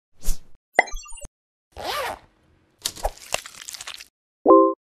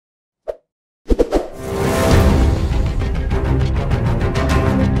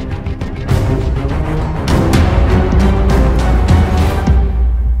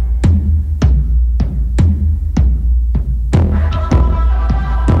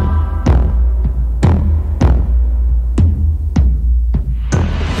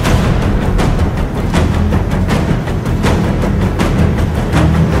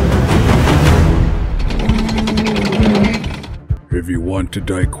if you want to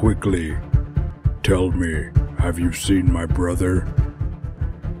die quickly, tell me, have you seen my brother?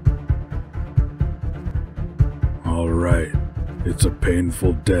 Alright, it's a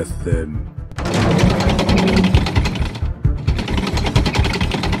painful death then.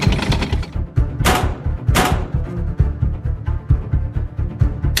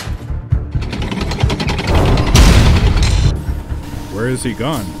 Where is he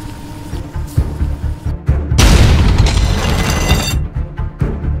gone?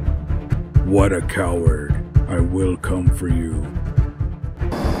 What a coward. I will come for you.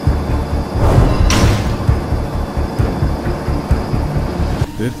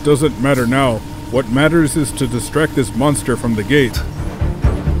 It doesn't matter now. What matters is to distract this monster from the gate.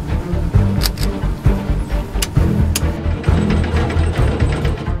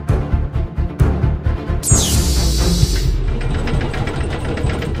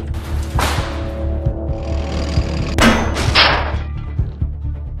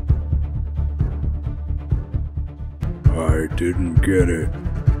 I didn't get it.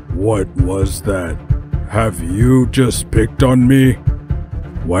 What was that? Have you just picked on me?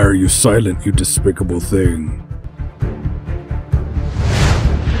 Why are you silent, you despicable thing?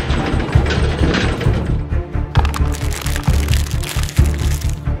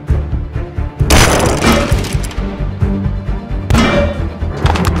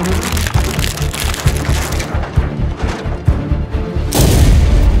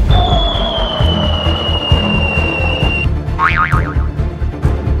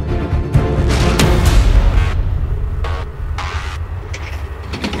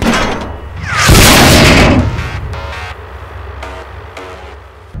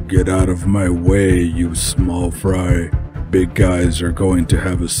 Get out of my way, you small fry. Big guys are going to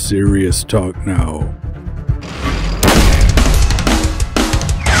have a serious talk now.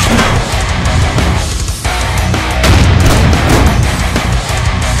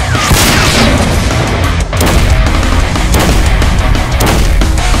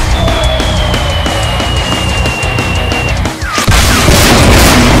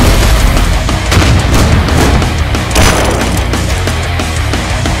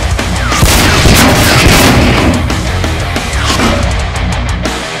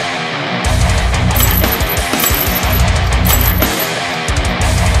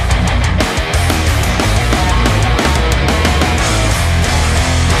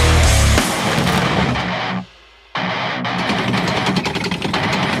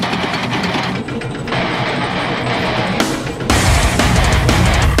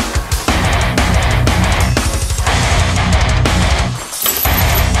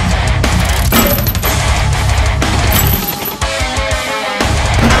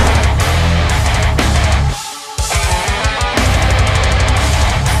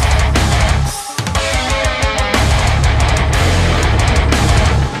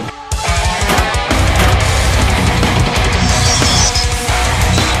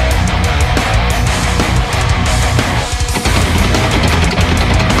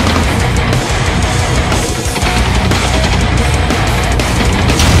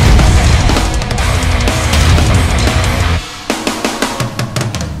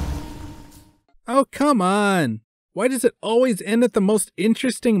 Oh, come on! Why does it always end at the most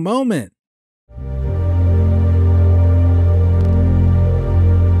interesting moment?